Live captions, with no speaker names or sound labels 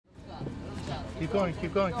Keep going,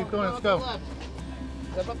 keep going, keep going. Let's go.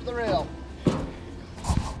 Step up to the rail.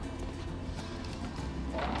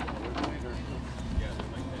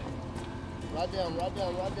 Rod down, rod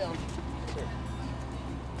down, rod down.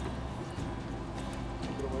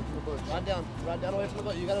 Rod down away from the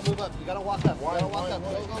boat. You gotta move up. You gotta walk up. You gotta walk up. Go,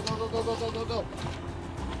 go, go, go, go, go, go, go, go.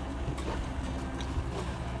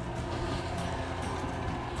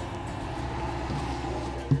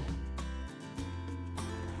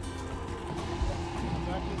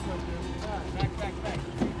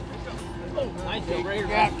 Nice, Ray.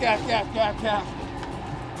 Gap.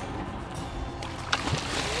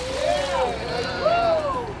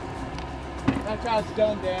 That's how it's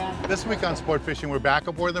done, Dan. This week on Sport Fishing, we're back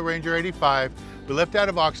aboard the Ranger 85. We left out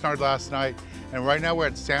of Oxnard last night, and right now we're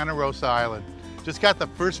at Santa Rosa Island. Just got the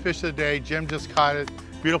first fish of the day. Jim just caught it.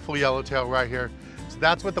 Beautiful yellowtail right here. So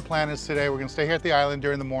that's what the plan is today. We're gonna stay here at the island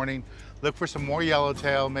during the morning, look for some more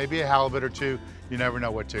yellowtail, maybe a halibut or two. You never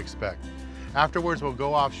know what to expect. Afterwards, we'll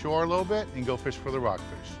go offshore a little bit and go fish for the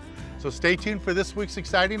rockfish. So stay tuned for this week's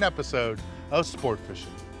exciting episode of Sport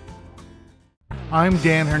Fishing. I'm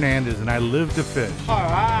Dan Hernandez and I live to fish. All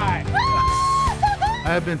right. I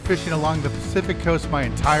have been fishing along the Pacific coast my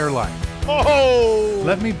entire life. Oh!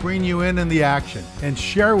 Let me bring you in the action and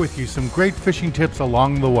share with you some great fishing tips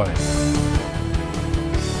along the way.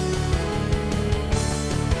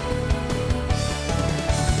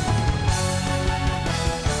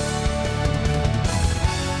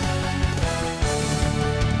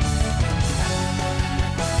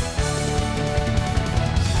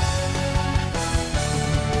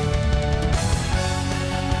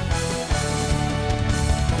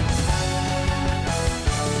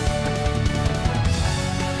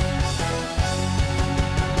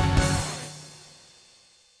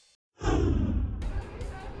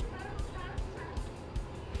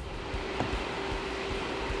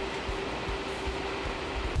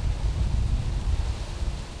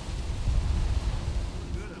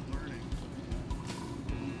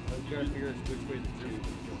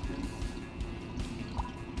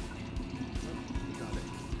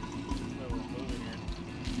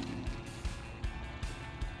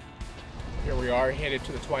 Here we are, headed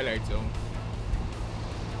to the Twilight Zone.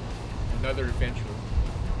 Another adventure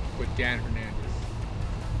with Dan Hernandez.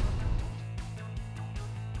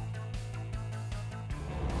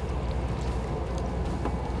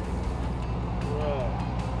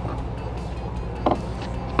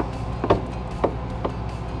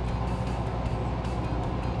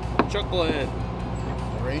 Chucklehead.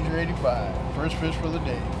 Ranger 85, first fish for the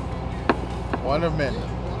day. One of many.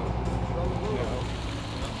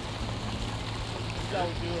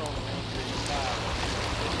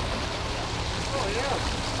 Oh yeah,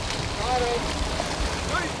 got him.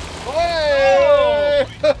 Hey!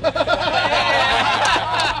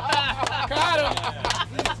 Got him.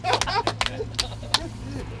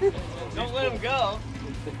 Don't let him go.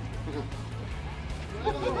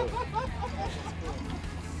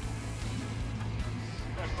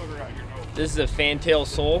 This is a fantail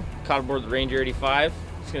sole caught aboard the Ranger 85.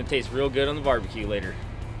 It's gonna taste real good on the barbecue later.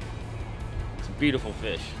 It's a beautiful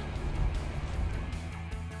fish.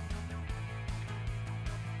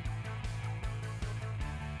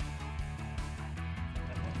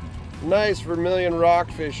 Nice vermilion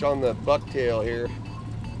rockfish on the bucktail here.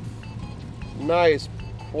 Nice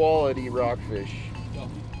quality rockfish.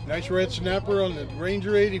 Nice red snapper on the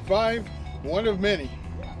Ranger 85, one of many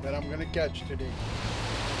that I'm gonna catch today.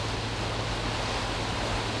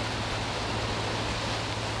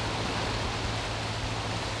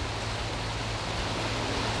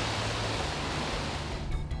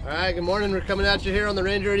 All right, good morning. We're coming at you here on the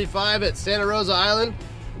Ranger 85 at Santa Rosa Island.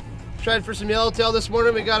 Tried for some yellowtail this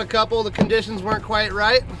morning. We got a couple. The conditions weren't quite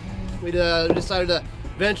right. We decided to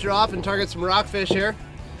venture off and target some rockfish here.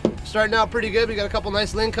 Starting out pretty good. We got a couple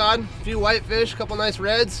nice lingcod, a few whitefish, a couple nice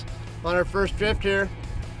reds on our first drift here.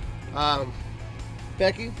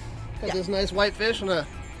 Becky got this nice whitefish and a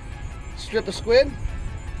strip of squid.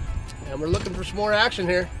 And we're looking for some more action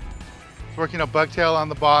here. It's working a bucktail on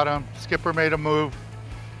the bottom. Skipper made a move.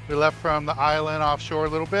 We left from the island offshore a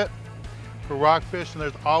little bit for rockfish, and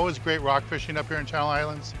there's always great rock fishing up here in Channel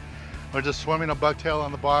Islands. We're just swimming a bucktail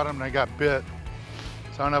on the bottom and I got bit.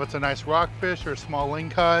 So I don't know if it's a nice rockfish or a small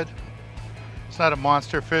lingcod. It's not a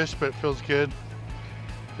monster fish, but it feels good.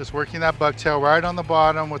 Just working that bucktail right on the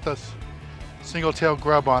bottom with a single tail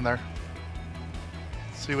grub on there.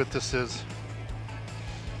 Let's see what this is.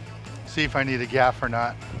 See if I need a gaff or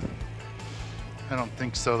not. I don't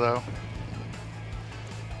think so though.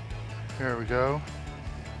 There we go.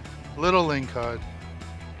 Little lingcod.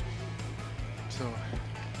 So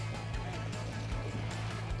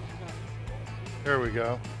There we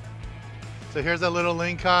go. So here's a little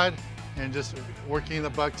lingcod, and just working the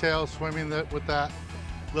bucktail, swimming with that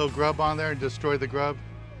little grub on there and destroy the grub.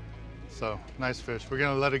 So nice fish. We're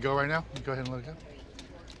gonna let it go right now. Go ahead and let it go.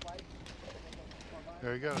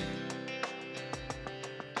 There you go.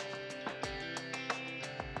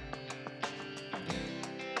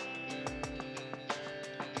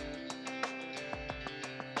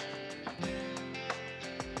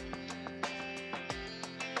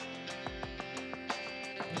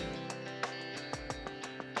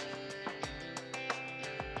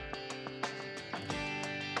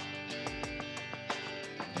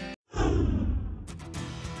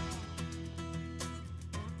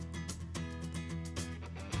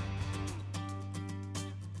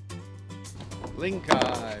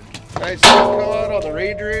 Lingcod. Nice lingcod on the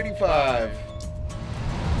Ranger 85.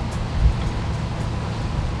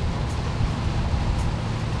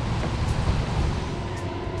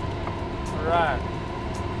 All right.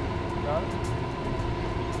 Got it?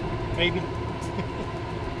 Maybe.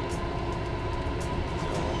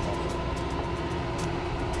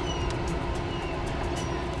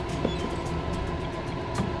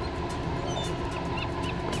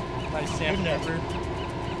 Nice salmon pepper.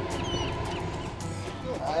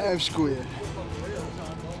 Live squid.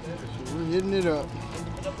 So we're hitting it up.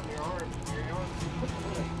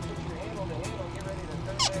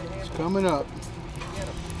 It's coming up.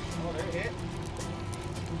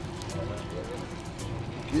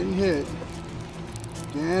 Getting hit.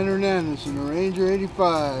 Dan Hernandez in the Ranger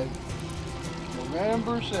 85.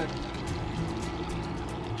 November 2nd.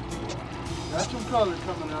 Got some color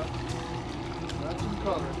coming up. Got some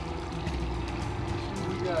color. Let's see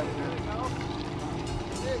what we got here.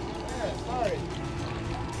 Sorry.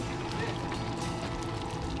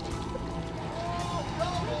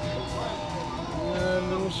 Yeah, a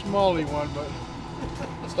little smally one, but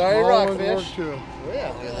Starry small ones rockfish. work too. Yeah,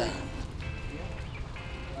 look at that.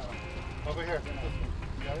 Over here.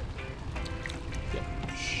 You got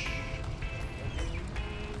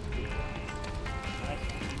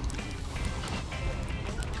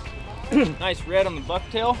it? Nice red on the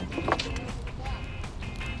bucktail.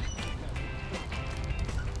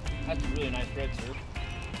 That's a really nice red, sir.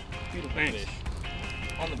 Beautiful fish.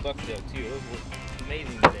 On the bucktail too. Those were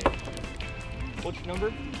amazing today. What's your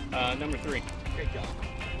number? Number 3. Great job.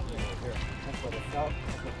 That's what it felt,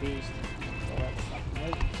 like a beast. So that was like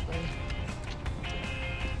late spring.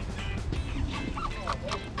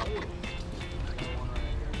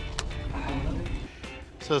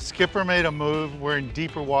 So Skipper made a move. We're in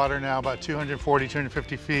deeper water now, about 240,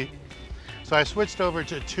 250 feet. So I switched over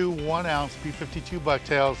to 2 1-ounce B52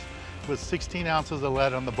 bucktails with 16 ounces of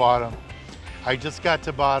lead on the bottom. I just got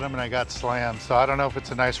to bottom and I got slammed. So I don't know if it's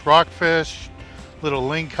a nice rockfish, little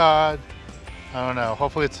lingcod. I don't know.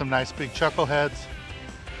 Hopefully it's some nice big chuckleheads.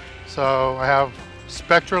 So I have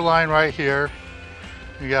Spectra line right here.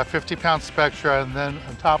 You got 50-pound Spectra, and then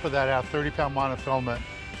on top of that I have 30-pound monofilament.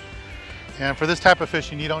 And for this type of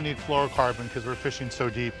fishing, you don't need fluorocarbon because we're fishing so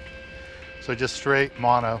deep. So just straight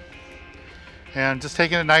mono. And just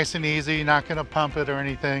taking it nice and easy, not gonna pump it or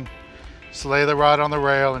anything. Just lay the rod on the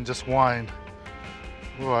rail and just wind.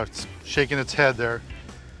 Ooh, it's shaking its head there.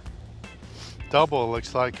 Double, it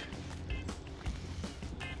looks like.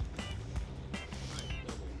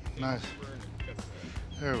 Nice.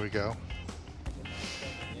 There we go.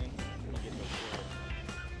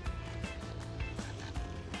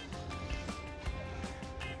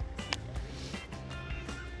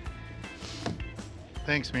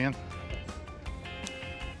 Thanks, man.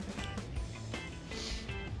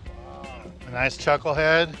 A nice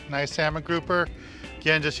chucklehead, nice salmon grouper.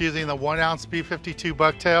 Again, just using the 1-ounce B52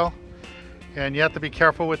 bucktail. And you have to be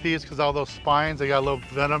careful with these because all those spines, they got a little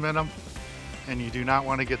venom in them. And you do not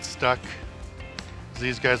want to get stuck.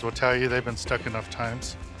 These guys will tell you they've been stuck enough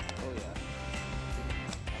times.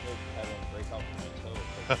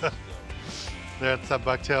 That's that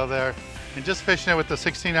bucktail there. And just fishing it with the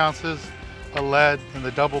 16 ounces of lead and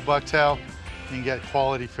the double bucktail, you can get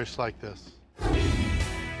quality fish like this.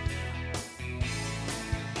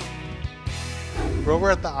 We're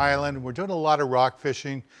over at the island. We're doing a lot of rock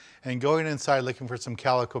fishing and going inside looking for some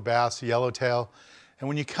calico bass, yellowtail. And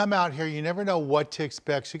when you come out here, you never know what to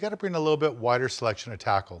expect. So you got to bring a little bit wider selection of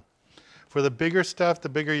tackle. For the bigger stuff, the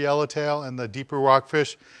bigger yellowtail and the deeper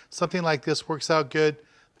rockfish, something like this works out good.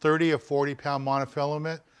 30 or 40-pound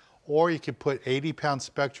monofilament, or you could put 80-pound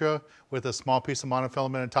Spectra with a small piece of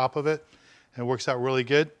monofilament on top of it, and it works out really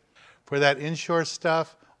good. For that inshore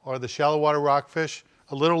stuff or the shallow water rockfish,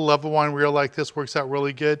 a little level wind reel like this works out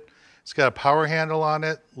really good. It's got a power handle on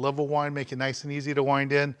it, level wind, make it nice and easy to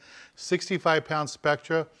wind in. 65-pound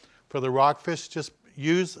Spectra For the rockfish, just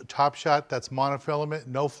use a top shot that's monofilament,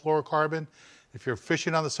 no fluorocarbon. If you're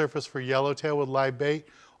fishing on the surface for yellowtail with live bait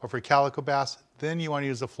or for calico bass, then you want to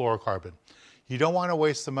use the fluorocarbon. You don't want to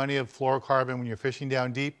waste the money of fluorocarbon when you're fishing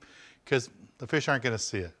down deep because the fish aren't going to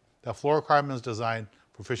see it. The fluorocarbon is designed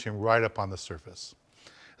for fishing right up on the surface.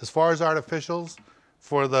 As far as artificials,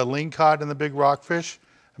 for the lingcod and the big rockfish,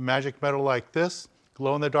 a magic metal like this,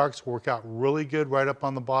 glow in the darks work out really good right up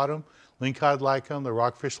on the bottom. Lingcod like them, the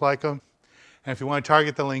rockfish like them. And if you want to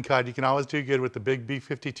target the lingcod, you can always do good with the big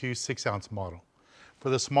B52 6-ounce model.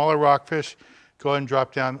 For the smaller rockfish, go ahead and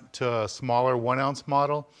drop down to a smaller 1-ounce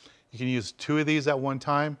model. You can use 2 of these at one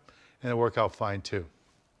time and it'll work out fine too.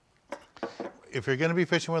 If you're going to be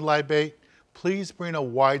fishing with live bait, please bring a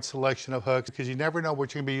wide selection of hooks because you never know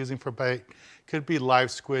what you're going to be using for bait. Could be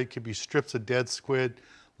live squid, could be strips of dead squid,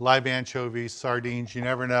 live anchovies, sardines, you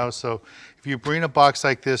never know. So if you bring a box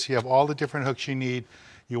like this, you have all the different hooks you need.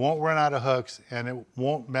 You won't run out of hooks and it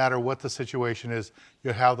won't matter what the situation is,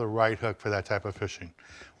 you'll have the right hook for that type of fishing.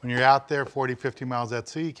 When you're out there 40, 50 miles at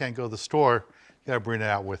sea, you can't go to the store, you gotta bring it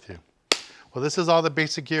out with you. Well, this is all the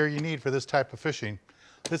basic gear you need for this type of fishing.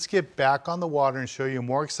 Let's get back on the water and show you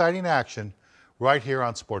more exciting action right here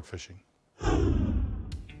on Sport Fishing.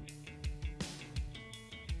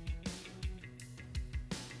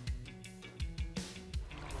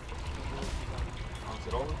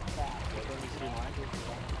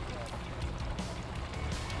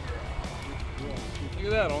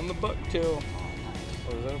 Look at that on the bucktail.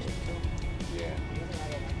 Or is that a bucktail?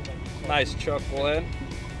 Yeah. Nice chucklehead.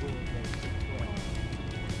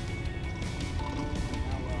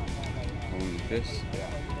 This.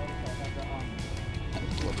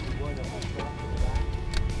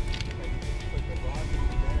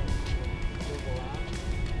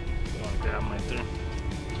 Grab him right there.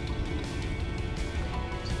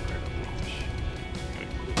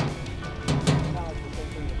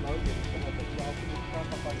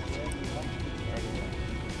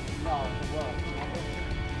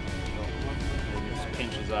 Just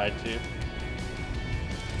pinch his eye too.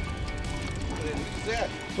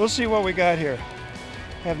 We'll see what we got here.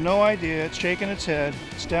 Have no idea. It's shaking its head.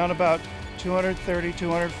 It's down about 230,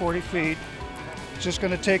 240 feet. It's just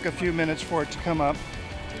going to take a few minutes for it to come up.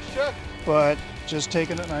 But just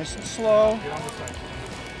taking it nice and slow.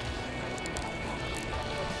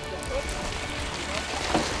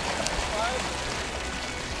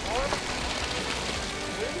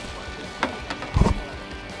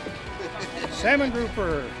 Salmon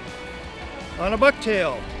grouper on a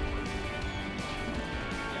bucktail.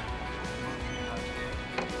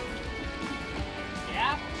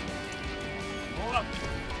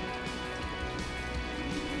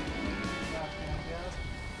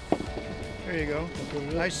 There you go.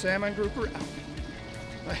 Nice salmon grouper.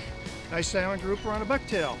 Nice salmon grouper on a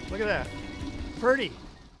bucktail. Look at that. Pretty.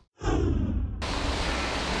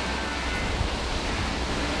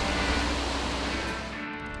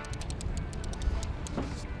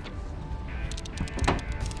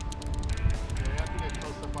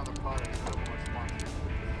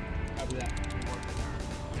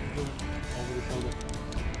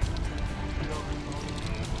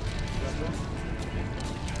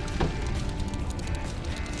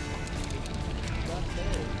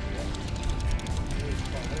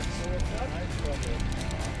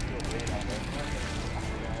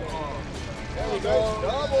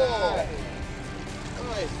 Double!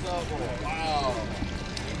 Nice double! Wow!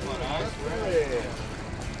 Nice red!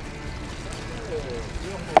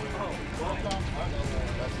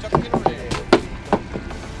 That's chucking red.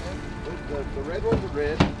 The red one's a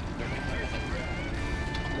red. The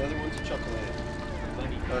other one's a chucklehead.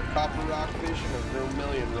 A copper rockfish and a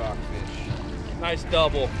vermilion rockfish. Nice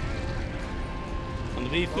double. On the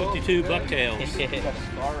B52 Bucktails.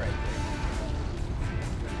 All right.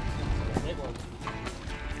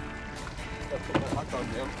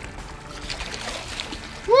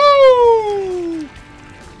 Woo!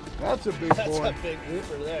 That's a big boy. That's a big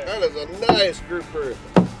grouper there. That is a nice grouper.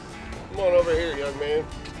 Come on over here, young man.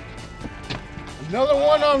 Another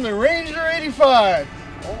one on the Ranger 85.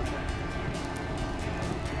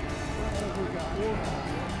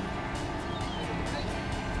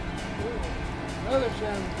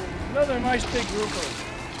 Another nice big grouper.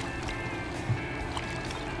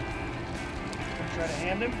 Try to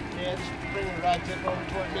hand him. Yeah, just bring the rod tip over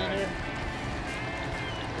toward me here.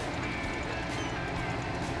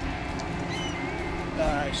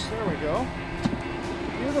 Nice. There we go.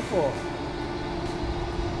 Beautiful.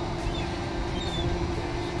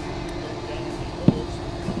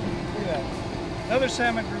 Look at that. Another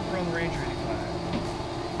salmon grouper on the Ranger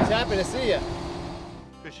 85. He's happy to see you.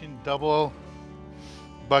 Fishing double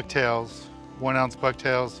bucktails, 1 ounce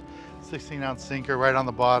bucktails, 16 ounce sinker right on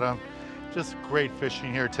the bottom. Just great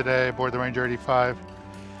fishing here today aboard the Ranger 85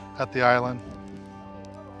 at the island.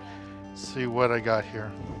 Let's see what I got here.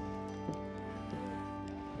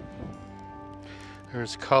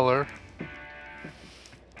 There's color.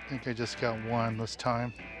 I think I just got one this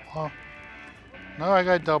time. Oh, no, I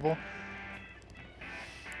got double.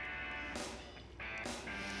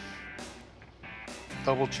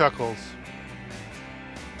 Double chuckles.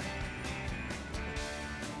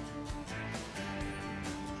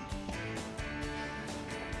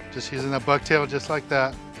 Just using a bucktail just like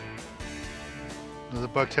that. There's a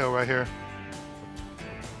bucktail right here.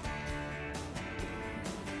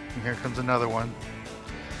 And here comes another one.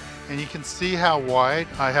 And you can see how wide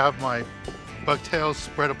I have my bucktails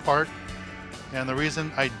spread apart. And the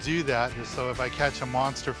reason I do that is so if I catch a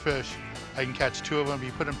monster fish, I can catch 2 of them. If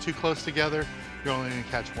you put them too close together, you're only going to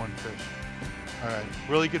catch 1 fish. All right,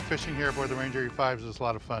 really good fishing here aboard the Ranger 85. It was a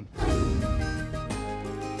lot of fun.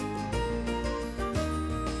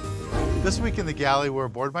 This week in the galley, we're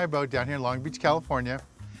aboard my boat down here in Long Beach, California.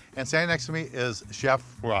 And standing next to me is Chef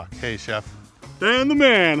Rock. Hey, Chef. Dan the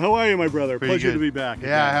man, how are you, my brother? Pretty Pleasure good. to be back. Yeah,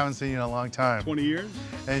 again. I haven't seen you in a long time. 20 years.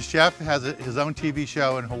 And Chef has his own TV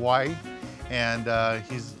show in Hawaii, and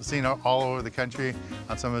he's seen all over the country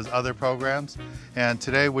on some of his other programs. And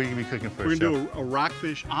today, what are you going to be cooking for us, We're Chef? going to do a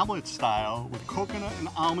rockfish omelet style with coconut and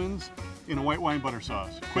almonds in a white wine butter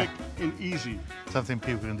sauce. Quick and easy. Something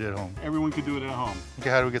people can do at home. Everyone can do it at home. Okay,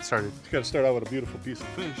 how do we get started? You got to start out with a beautiful piece of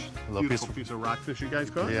fish. A little Beautiful piece of rockfish, you guys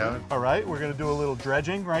caught? Yeah. All right, we're going to do a little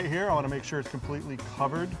dredging right here. I want to make sure it's completely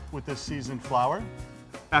covered with this seasoned flour.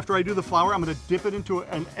 After I do the flour, I'm going to dip it into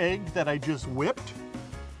an egg that I just whipped.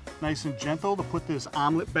 Nice and gentle to put this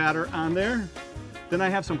omelet batter on there. Then I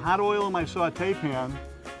have some hot oil in my saute pan,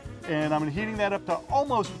 and I'm heating that up to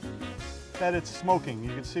almost that it's smoking. You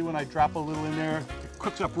can see when I drop a little in there, it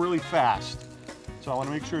cooks up really fast. So I want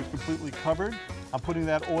to make sure it's completely covered. I'm putting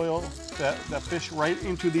that oil, that fish right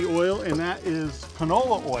into the oil, and that is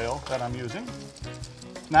canola oil that I'm using.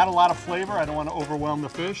 Not a lot of flavor, I don't want to overwhelm the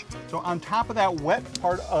fish. So on top of that wet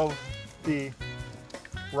part of the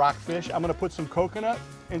rockfish, I'm going to put some coconut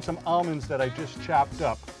and some almonds that I just chopped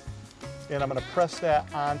up. And I'm going to press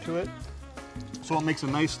that onto it so it makes a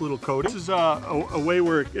nice little coating. This is a way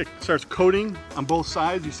where it starts coating on both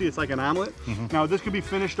sides. You see it's like an omelet. Now this could be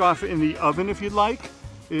finished off in the oven if you'd like.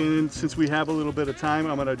 And since we have a little bit of time,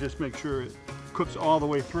 I'm going to just make sure it cooks all the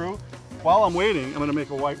way through. While I'm waiting, I'm going to make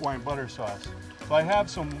a white wine butter sauce. So I have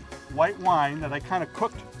some white wine that I kind of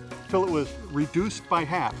cooked till it was reduced by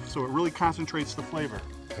half, so it really concentrates the flavor.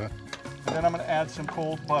 Okay. And then I'm going to add some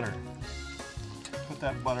cold butter. Put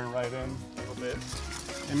that butter right in a little bit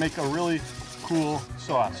and make a really cool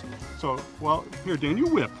sauce. So, well, here, Dan, you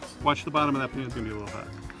whip. Watch the bottom of that pan, it's going to be a little hot.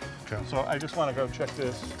 Okay. So I just want to go check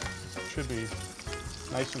this. It should be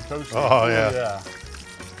nice and toasty. Oh, yeah.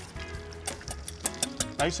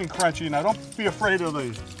 Nice and crunchy. Now, don't be afraid of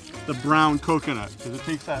the brown coconut, because it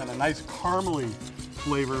takes that in a nice caramely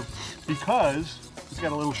flavor because it's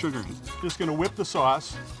got a little sugar in it. Just going to whip the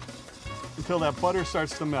sauce until that butter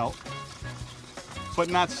starts to melt, but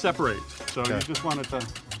not separate. So you just want it to,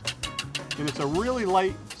 and it's a really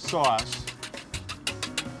light sauce.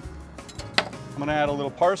 I'm going to add a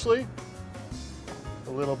little parsley,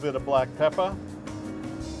 a little bit of black pepper,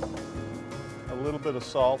 a little bit of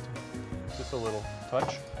salt, just a little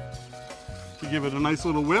touch, to give it a nice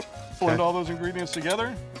little whip. Blend all those ingredients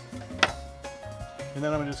together, and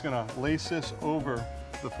then I'm just going to lace this over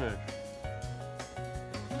the fish.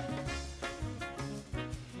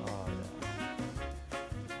 Oh, yeah.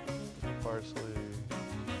 Parsley.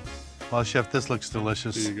 Well, Chef, this looks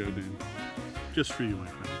delicious. There you go, Dan. Just for you, my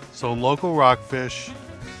friend. So local rockfish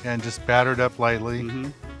and just battered up lightly. Mm-hmm.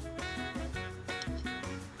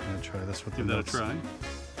 I'm gonna try this with Give the that nuts. a try.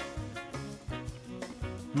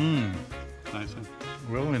 Mmm, Nice.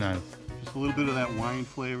 really nice. Just a little bit of that wine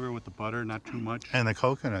flavor with the butter, not too much. And the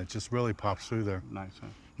coconut just really pops through there. Nice. Huh?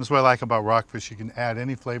 That's what I like about rockfish. You can add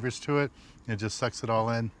any flavors to it. It just sucks it all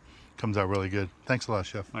in. Comes out really good. Thanks a lot,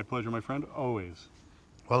 Chef. My pleasure, my friend, always.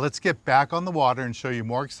 Well, let's get back on the water and show you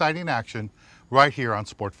more exciting action right here on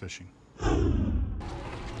Sport Fishing.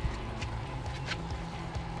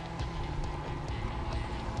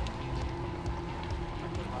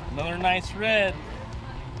 Another nice red.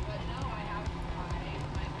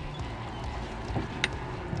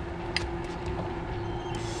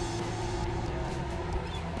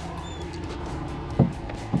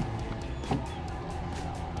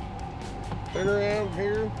 Turn around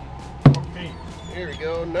here. Okay. Here we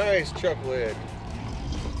go. Nice chucklehead.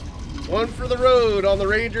 One for the road on the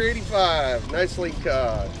Ranger 85. Nice link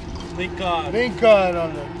cod. Link cod. Link cod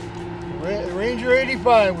on the Ranger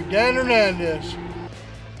 85 with Dan Hernandez.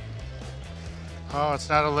 Oh, it's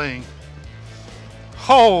not a ling.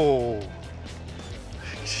 Oh!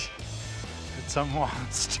 It's a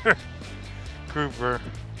monster grouper.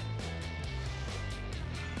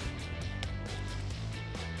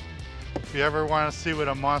 If you ever want to see what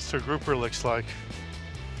a monster grouper looks like,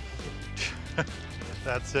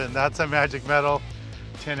 that's it. That's a Magic Metal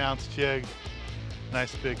 10-ounce jig.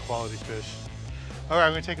 Nice big quality fish. All right,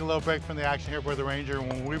 I'm going to take a little break from the action here aboard the Ranger, and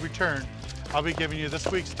when we return, I'll be giving you this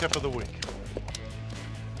week's tip of the week.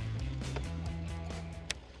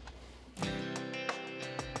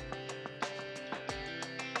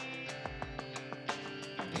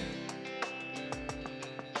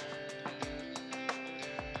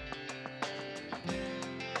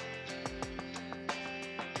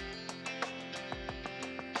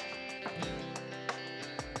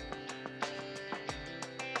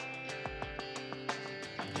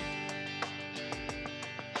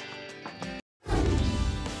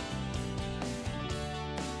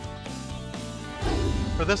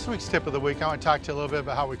 For this week's tip of the week, I want to talk to you a little bit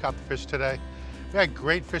about how we caught the fish today. We had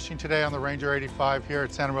great fishing today on the Ranger 85 here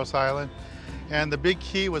at Santa Rosa Island. And the big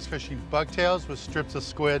key was fishing bucktails with strips of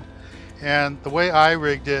squid. And the way I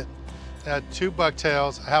rigged it, I had 2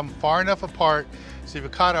 bucktails. I have them far enough apart, so if you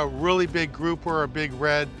caught a really big grouper or a big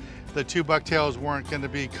red, the 2 bucktails weren't going to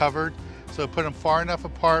be covered. So I put them far enough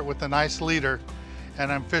apart with a nice leader.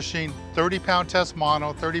 And I'm fishing 30-pound test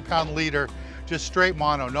mono, 30-pound leader, just straight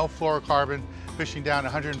mono, no fluorocarbon, fishing down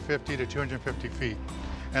 150 to 250 feet.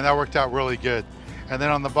 And that worked out really good. And then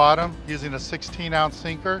on the bottom, using a 16-ounce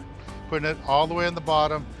sinker, putting it all the way in the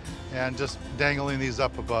bottom and just dangling these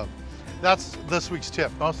up above. That's this week's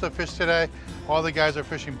tip. Most of the fish today, all the guys are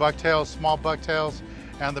fishing bucktails, small bucktails,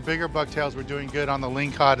 and the bigger bucktails were doing good on the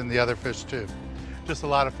ling cod and the other fish too. Just a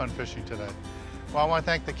lot of fun fishing today. Well, I want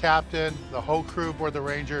to thank the captain, the whole crew aboard the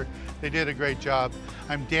Ranger. They did a great job.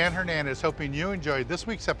 I'm Dan Hernandez, hoping you enjoyed this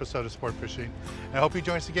week's episode of Sport Fishing. And I hope you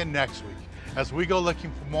join us again next week as we go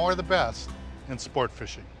looking for more of the best in sport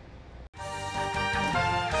fishing.